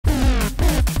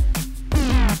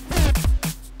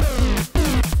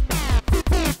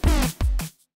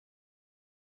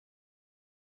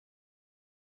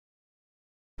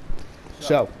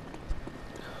So,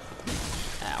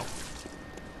 Ow.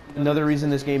 another reason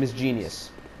this game is genius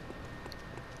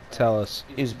Tell us.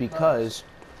 is because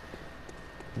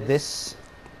this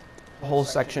whole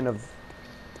section of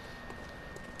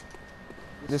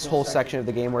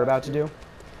the game we're about to do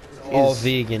All is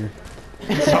vegan.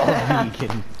 it's all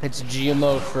vegan. It's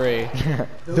GMO free.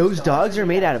 Those dogs are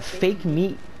made out of fake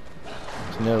meat.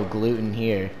 There's no gluten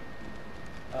here.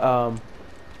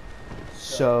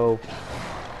 So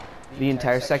the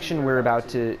entire section we're about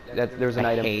to there's an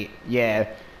item. Yeah.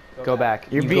 Go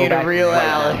back. You're You go being back a real right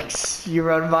now. Alex. You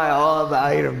run by all of the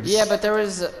items. Yeah, but there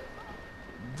was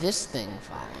this thing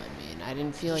following me, and I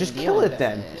didn't feel like Just dealing kill it with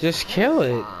then. Just kill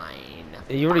it. Fine.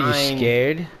 What are you Fine.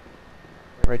 scared?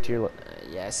 Right to your left.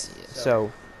 Yes.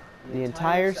 So the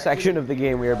entire section of the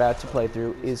game we're about to play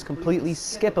through is completely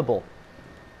skippable.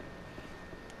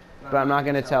 But I'm not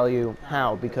going to tell you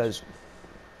how, because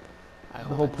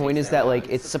the whole point is that like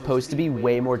it's supposed to be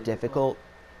way more difficult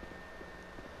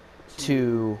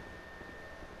to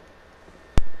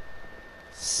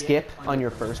skip on your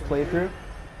first playthrough.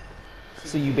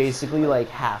 So you basically like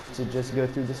have to just go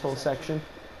through this whole section.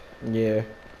 Yeah.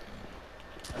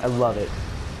 I love it.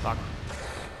 Fuck.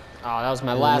 Oh, that was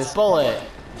my And last this- bullet.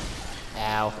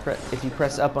 Ow. If you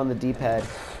press up on the D-pad,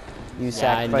 you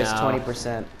Yeah, I sacrifice know.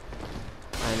 20%.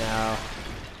 I know.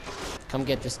 Come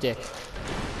get this dick.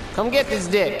 Come get this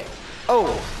dick. Oh,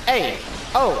 hey,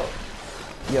 oh.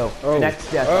 Yo, Oh. next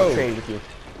death Oh. I'll trade with you.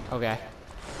 Okay.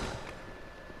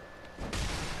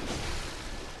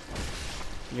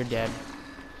 You're dead.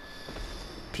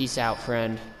 Peace out,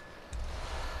 friend.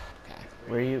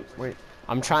 Okay. Where?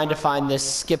 I'm trying to find this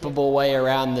skippable way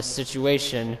around this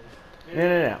situation.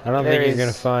 No. I don't think you're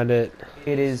gonna find it.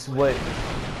 It is what...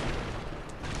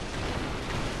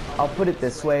 I'll put it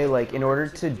this way, like, in order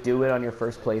to do it on your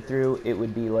first playthrough, it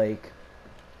would be, like,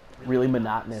 really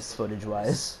monotonous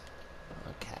footage-wise.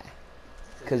 Okay.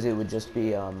 Because it would just be,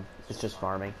 it's just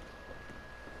farming.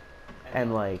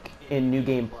 And, like, in New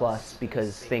Game Plus,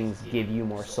 because things give you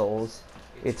more souls,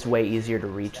 it's way easier to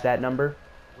reach that number,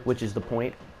 which is the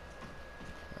point.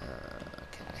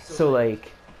 Okay. So,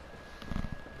 like,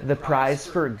 the prize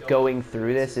for going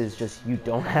through this is just you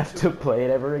don't have to play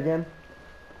it ever again.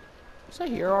 Was I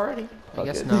here already? I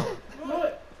guess good. no.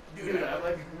 Dude, I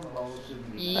like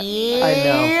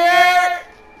Yeah.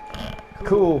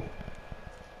 Cool.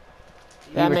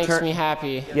 That You makes return- me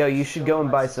happy. Yo, you should go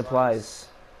and buy supplies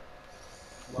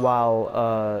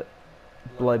while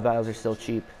blood vials are still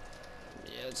cheap.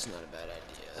 Yeah, it's not a bad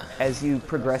idea. As you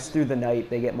progress through the night,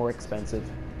 they get more expensive.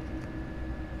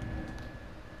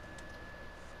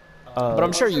 But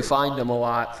I'm sure you find them a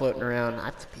lot floating around. I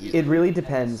have to pee. It really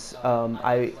depends.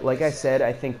 Like I said,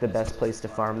 I think the best place to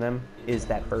farm them is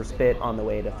that first bit on the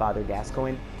way to Father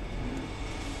Gascoigne.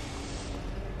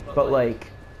 But like,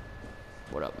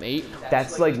 What up, mate?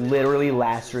 that's like literally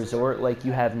last resort. Like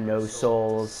you have no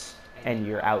souls and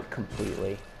you're out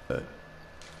completely.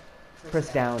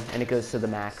 Press down and it goes to the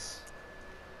max.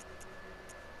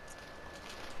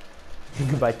 You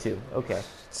can buy 2. Okay.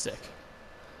 Sick.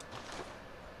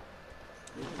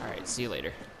 Alright, see you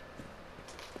later.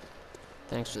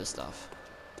 Thanks for the stuff.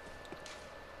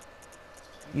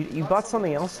 You bought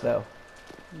something else though.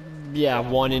 Yeah,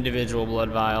 1 individual blood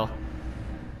vial.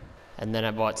 And then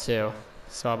I bought 2.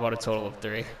 So I bought a total of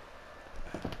 3.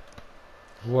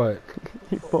 What?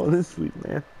 You're falling asleep,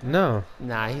 man. No.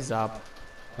 Nah, he's up.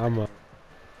 I'm up.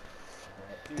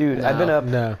 Dude, No. I've been up.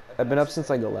 No. I've been up since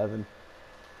like 11.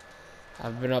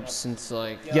 I've been up since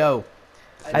like... Yo,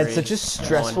 I had such a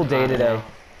stressful day today.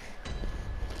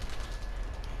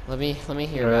 Let me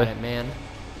hear Really? about it, man.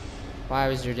 Why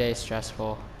was your day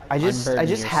stressful? I just Unburden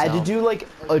had to yourself. do like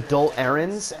adult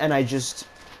errands and I just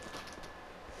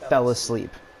fell asleep.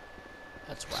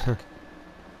 That's whack.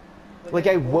 Like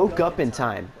I woke up in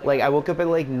time. Like I woke up at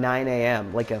like 9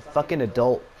 a.m. like a fucking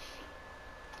adult.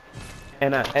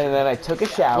 And then I took a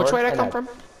shower. Which way did I and come from?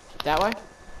 That way?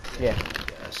 Yeah.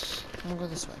 Yes. I'm gonna go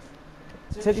this way.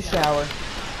 Took a shower.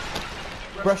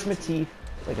 Brushed my teeth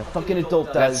like a fucking adult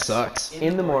That does. sucks.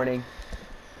 In the morning.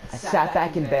 I sat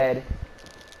back in bed.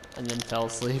 And then fell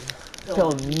asleep.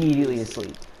 Fell immediately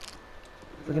asleep.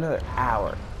 For like another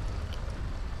hour.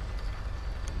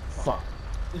 Fuck.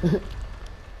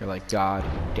 You're like, God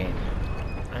damn.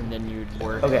 And then you'd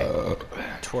work. Okay.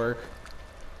 Twerk.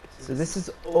 So this is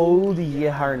Old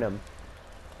Yeharnum.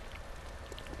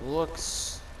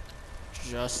 Looks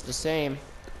just the same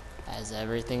as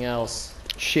everything else.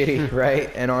 Shitty,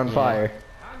 right? And on Yeah. fire.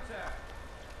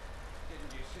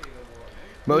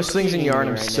 Most things in Kidding me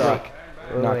Yarnum right now. suck.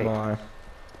 Not Wait. gonna lie.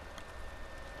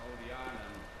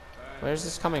 Where's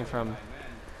this coming from?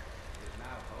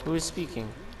 Who is speaking?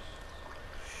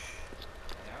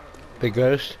 The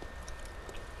ghost?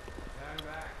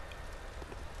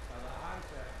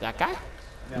 That guy?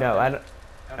 No, I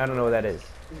don't know what that is.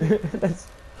 That's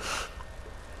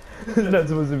not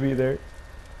supposed to be there.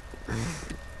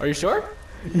 Are you sure?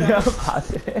 Yeah, I'm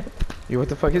positive. Yo, what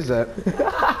the fuck is that?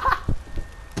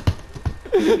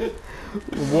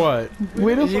 What?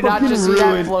 Way to Did you not fucking just see that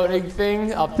ruin. floating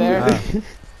thing up there?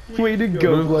 Way to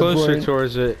go, Move closer Bloodborne.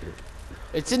 towards it.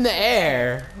 It's in the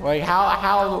air. Like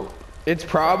how? It's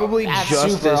probably That's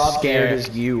just super as up scared there.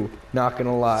 as you. Not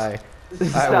gonna lie.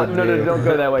 Stop! would No, be. don't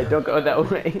go that way. Don't go that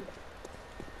way.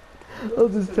 I'll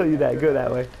just tell you that. Go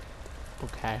that way.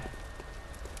 Okay.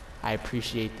 I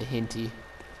appreciate the hinty.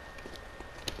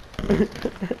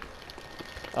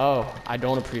 Oh, I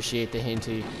don't appreciate the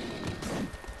hinty.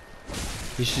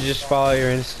 You should just follow your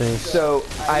instincts. So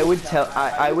I would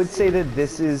say that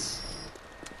this is.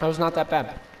 That was not that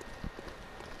bad.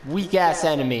 Weak ass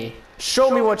enemy. Show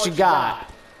me what you got.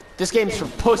 This game's for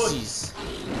pussies.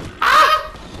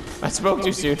 Ah! I spoke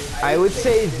too soon. I would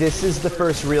say this is the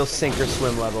first real sink or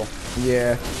swim level.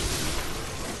 Yeah.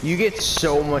 You get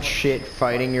so much shit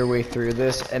fighting your way through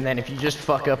this, and then if you just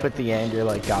fuck up at the end, you're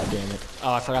like, God damn it.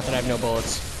 Oh, I forgot that I have no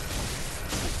bullets.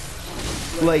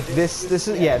 Like this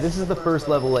is the first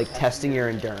level like testing your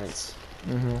endurance.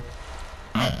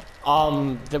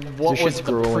 What This was shit's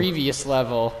the grueling. previous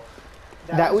level?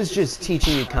 That was just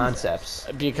teaching you concepts.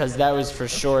 Because that was for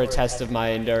sure a test of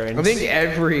my endurance. I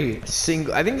think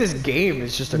I think this game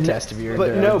is just a test of your But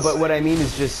endurance. no, but what I mean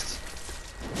is just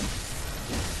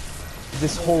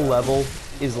this whole level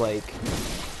is like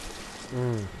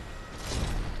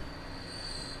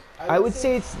I would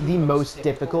say it's the most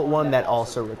difficult one that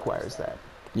also requires that.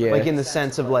 Yeah. Like in the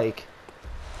sense of like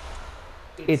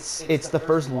it's the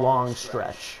first long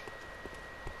stretch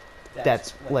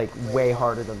that's like way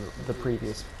harder than the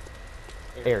previous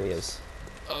areas.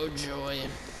 Oh joy.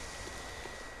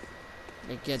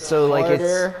 It gets So, like, it's-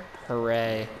 harder.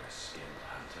 Hooray.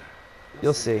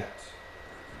 You'll see.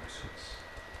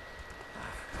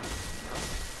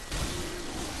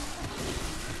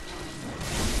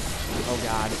 Oh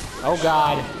god. Oh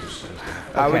god.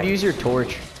 I would Okay. use your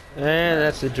torch And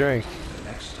that's a drink.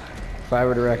 if I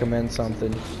were to recommend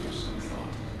something.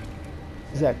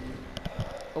 Zach,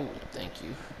 Oh, thank you.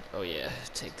 Oh yeah,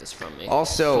 take this from me.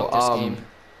 Also, Fuck this game.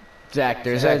 Zach,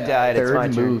 there's Zach a died, it's my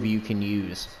third turn. move you can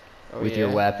use with your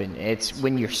yeah? weapon. It's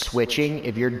when you're switching,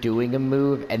 if you're doing a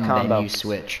move and Combo. then you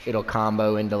switch, it'll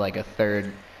combo into like a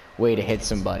third way to hit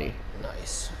somebody.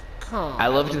 Nice. Come I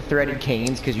love the threaded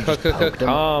canes because you just poke them.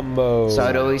 Combo. So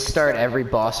I'd always start every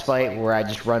boss fight where I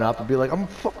just run up and be like, I'm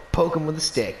gonna poke him with a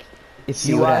stick. if See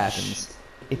you what watch happens.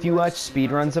 if you watch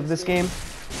speedruns of this game,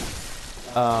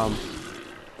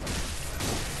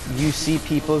 you see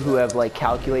people who have like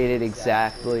calculated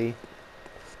exactly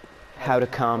how to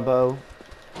combo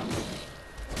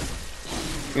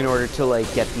in order to like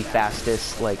get the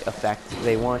fastest like effect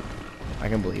they want. I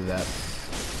can believe that.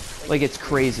 Like it's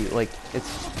crazy. Like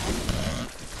it's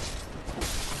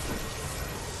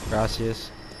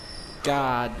Gracias.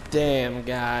 God damn,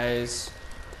 guys.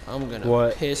 I'm gonna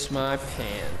What? piss my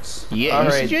pants. Yeah, All you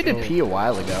right, said you had to cool. pee a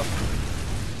while ago.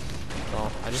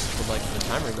 Oh, I just would like the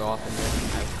timer to go off and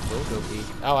then I will go pee.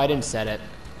 Oh, I didn't set it.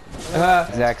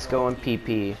 Zach's going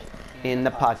pee in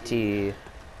the potty.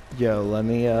 Yo, let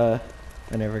me, I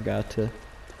never got to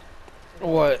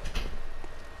What?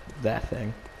 that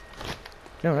thing.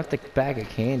 No, not the bag of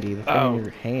candy, the thing Oh. in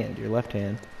your hand, your left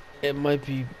hand. It might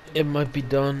be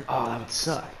done. Oh, that would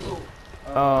suck.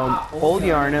 Old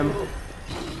Yarnum.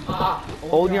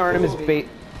 Old Yarnum is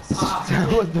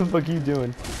what the fuck are you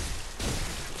doing?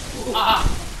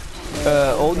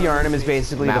 Old Yarnum is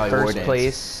basically Maui the first Wardens.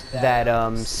 place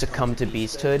that succumbed to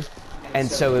beasthood, and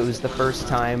so it was the first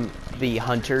time the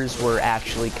hunters were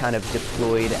actually kind of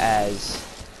deployed as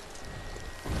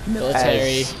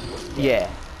Military. yeah.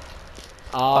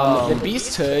 The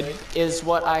beasthood is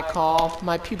what I call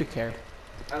my pubic hair.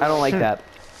 I don't like that.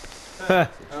 That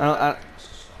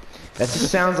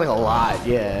just sounds like a lot,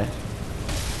 yeah.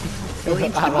 I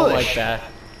don't like that.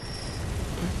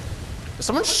 Is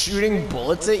someone shooting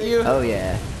bullets at you? Oh,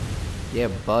 yeah. Yeah,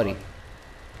 buddy.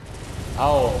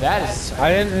 Oh, that is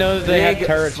I didn't know that they had big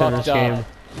turrets in this fucked up. game.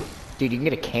 Dude, you can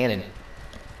get a cannon.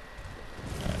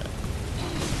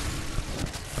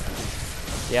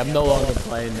 Yeah, I'm no longer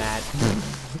playing that.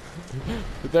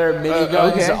 If there are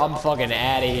miniguns, okay. I'm fucking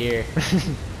out of here.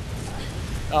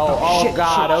 Oh, shit,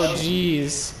 god, shit, oh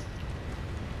jeez.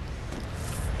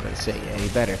 Let's say, yeah, you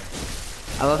better.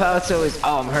 I love how it's always,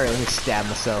 oh, I'm hurt, let me stab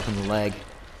myself in the leg.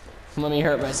 Let me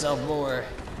hurt myself more.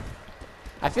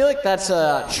 I feel like that's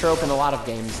a trope in a lot of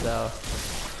games, though.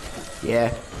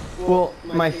 Yeah. Well,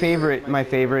 my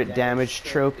favorite damage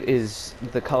trope is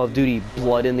the Call of Duty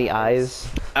blood in the eyes.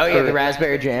 Oh yeah, the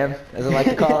raspberry jam, as I like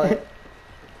to call it.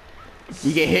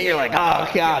 You get hit, you're like, oh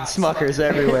god, smuckers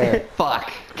everywhere.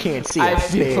 Fuck, can't see I a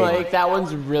feel thing. like that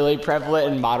one's really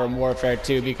prevalent in Modern Warfare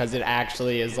too, because it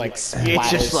actually is like It's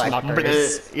just like,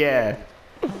 smuckers. yeah.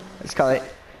 Let's call it.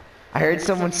 I heard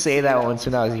someone say that once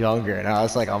when I was younger, and I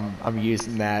was like, I'm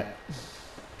using that.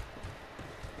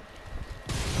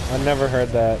 I never heard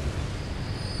that.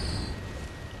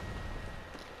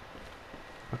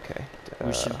 Okay.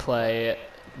 We should play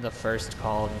the first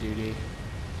Call of Duty.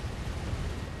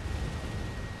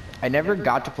 I never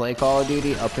got to play Call of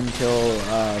Duty up until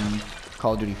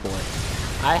Call of Duty 4.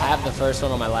 I have the first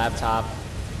one on my laptop.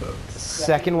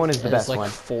 Second one is the And it's best like one.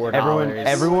 $4.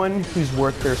 Everyone who's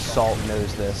worth their salt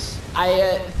knows this.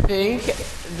 I think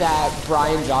that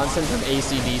Brian Johnson from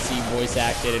AC/DC voice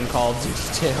acted in Call of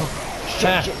Duty 2.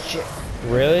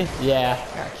 Really? Yeah,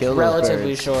 Kill those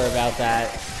relatively birds. sure about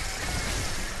that.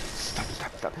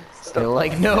 They're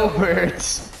like, no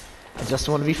birds. I just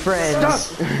want to be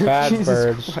friends. Bad Jesus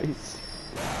birds. Christ.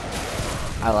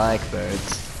 I like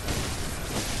birds.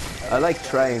 I like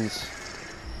trains.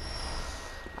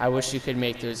 I wish you could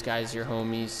make those guys your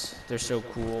homies. They're so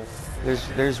cool.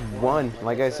 There's one,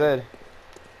 like I said.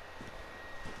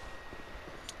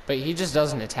 But he just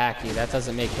doesn't attack you. That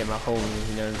doesn't make him a homie,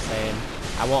 you know what I'm saying?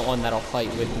 I want one that'll fight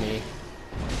with me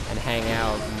and hang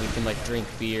out, and we can like drink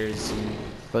beers and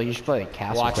Well, you should play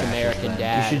Castle watch Crashers, American then. You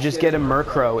Dad. should just get a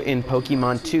Murkrow in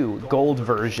Pokemon 2, gold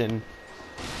version.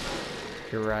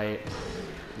 You're right.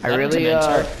 Is I that a really,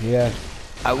 Dementor? Yeah.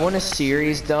 I want a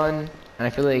series done, and I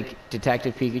feel like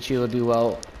Detective Pikachu will do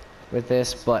well with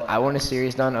this, but I want a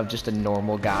series done of just a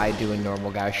normal guy doing normal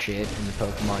guy shit in the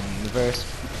Pokemon universe.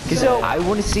 Because I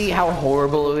want to see how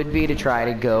horrible it would be to try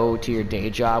to go to your day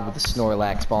job with a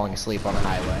Snorlax falling asleep on a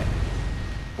highway.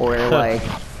 Or like,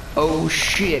 oh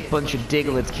shit, bunch of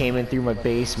Digletts came in through my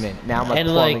basement. Now my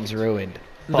And, like, plumbing's ruined.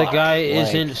 The Fuck, guy like-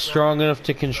 isn't strong enough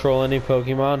to control any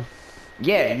Pokemon.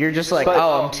 Yeah, you're just like,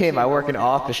 oh, I'm Tim, I work an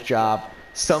office job.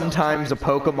 Sometimes a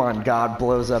Pokemon god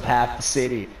blows up half the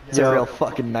city. It's a Yo. real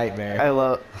fucking nightmare. I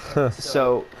love.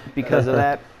 So because of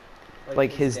that,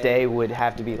 like his day would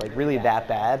have to be like really that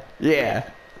bad Yeah.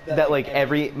 that like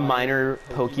every minor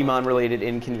Pokemon related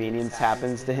inconvenience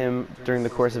happens to him during the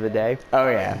course of a day. Oh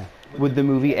yeah. Would the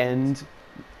movie end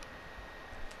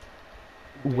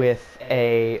with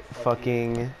a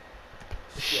fucking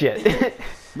shit?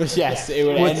 Yes, it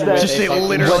would What's end that? with Just a say fucking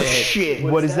literal shit. shit.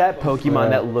 What is that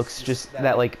Pokemon that looks just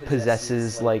that like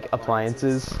possesses like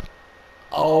appliances?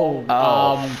 Oh, Fuck,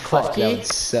 that Klefki? would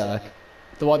suck.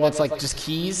 The one that's like just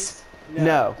keys?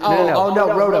 No. Oh, no,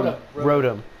 Rotom.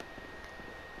 Rotom.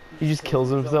 He just kills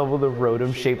himself with a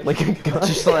Rotom shaped like a gun.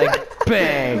 Just like,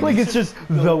 bang. like it's just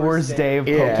the worst day of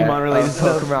Yeah, Pokemon related of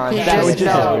stuff. Pokemon. He That would just,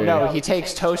 just- no, he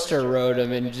takes Toaster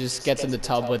Rotom and just gets in the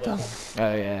tub with them.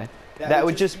 Oh yeah. That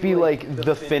would just be like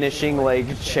the finishing like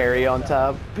cherry on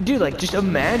top. But dude, like, just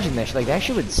imagine that shit. Like, that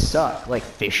shit would suck. Like,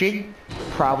 fishing?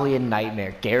 Probably a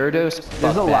nightmare. Gyarados? There's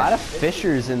Fuck a that. lot of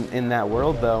fishers in that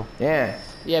world though. Yeah.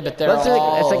 Yeah, but they're That's like,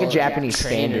 all that's like a Japanese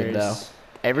standard, though. trainers.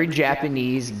 Every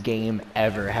Japanese game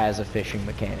ever has a fishing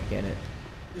mechanic in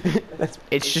it.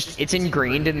 It's just, it's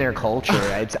ingrained in their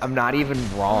culture. I'm not even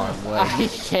wrong. Like, I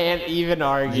can't even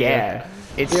argue. yeah.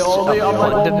 It's The only a I'm like,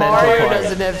 well, fundamental Mario part.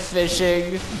 doesn't have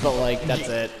fishing, but like that's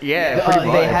it. Yeah, pretty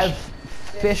much. They have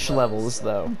fish levels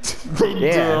though.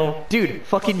 Yeah, dude,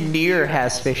 fucking Nier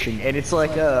has fishing, and it's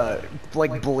like a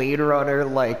Blade Runner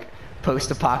like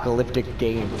post-apocalyptic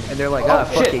game, and they're like, ah,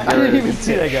 Shit, fucking. I didn't even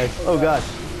see that guy. Oh god.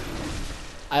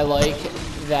 I like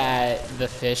that the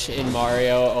fish in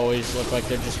Mario always look like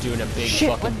they're just doing a big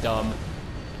fucking dumb.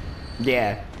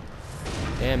 Yeah.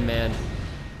 Damn man,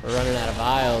 we're running out of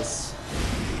vials.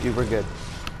 Dude, we're good.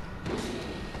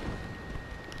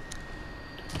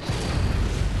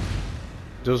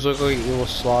 Those look like little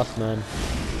sloth men.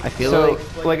 I feel So,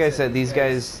 like I said, these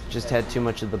guys just had too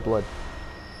much of the blood.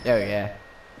 oh yeah,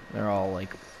 they're all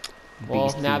like. Well,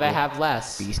 beast now they people. have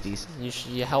less. Beasties.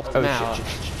 You helped them out.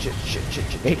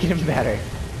 Shit. Making them better.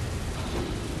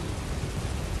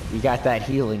 You got that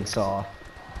healing saw.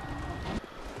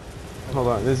 Hold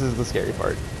on, this is the scary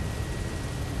part.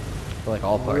 Like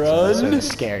all parts of this are the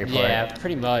scary part. Yeah,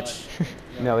 pretty much.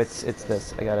 No, it's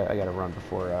this. I gotta run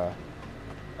before.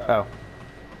 Oh.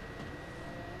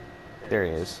 There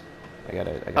he is. I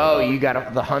gotta. Oh, you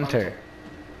got the hunter.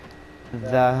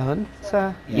 The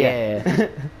hunter. Yeah.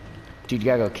 Dude, you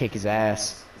gotta go kick his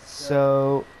ass.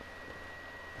 So,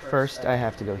 first I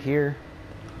have to go here.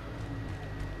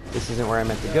 This isn't where I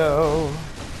meant to go.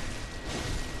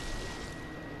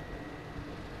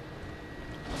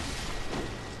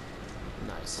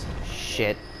 Nice.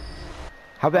 Shit.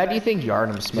 How bad do you think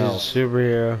Yharnam He's a smells?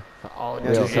 superhero. Oh,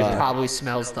 Real dude, it talk. probably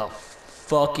smells the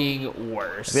fucking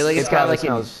worst. I feel like it's got probably like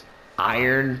smells. an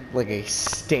iron, like a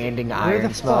standing Where iron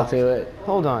the smell fuck? to it.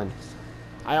 Hold on.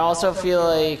 I also feel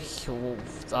like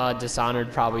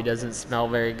Dishonored probably doesn't smell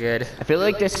very good. I feel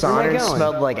like Dishonored going?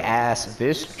 smelled like ass.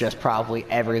 This just probably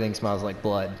everything smells like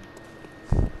blood.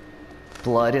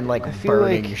 Blood and like I feel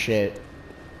burning like- shit.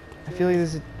 I feel like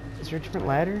is there a different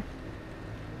ladder?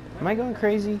 Am I going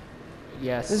crazy?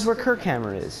 Yes. This is where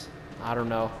Kirkhammer is. I don't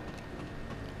know.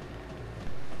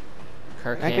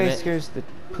 Kirk That guy Hammett. scares the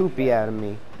poopy out of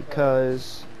me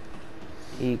because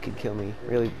he could kill me.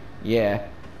 Really. Yeah,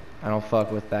 I don't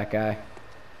fuck with that guy.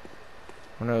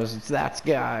 Who knows? It's that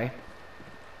guy.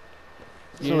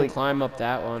 You So, didn't like- climb up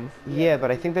that one. Yeah,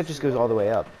 but I think that just goes all the way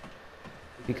up.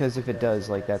 Because if it does,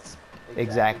 like, that's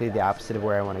exactly the opposite of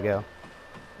where I want to go.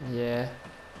 Yeah.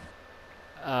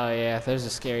 Oh yeah, there's a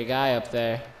scary guy up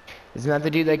there. Isn't that the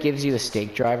dude that gives you the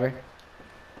steak driver?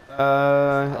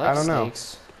 I like I don't know.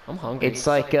 steaks. I'm hungry. It's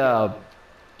like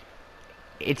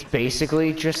it's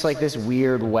basically just like this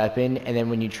weird weapon, and then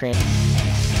when you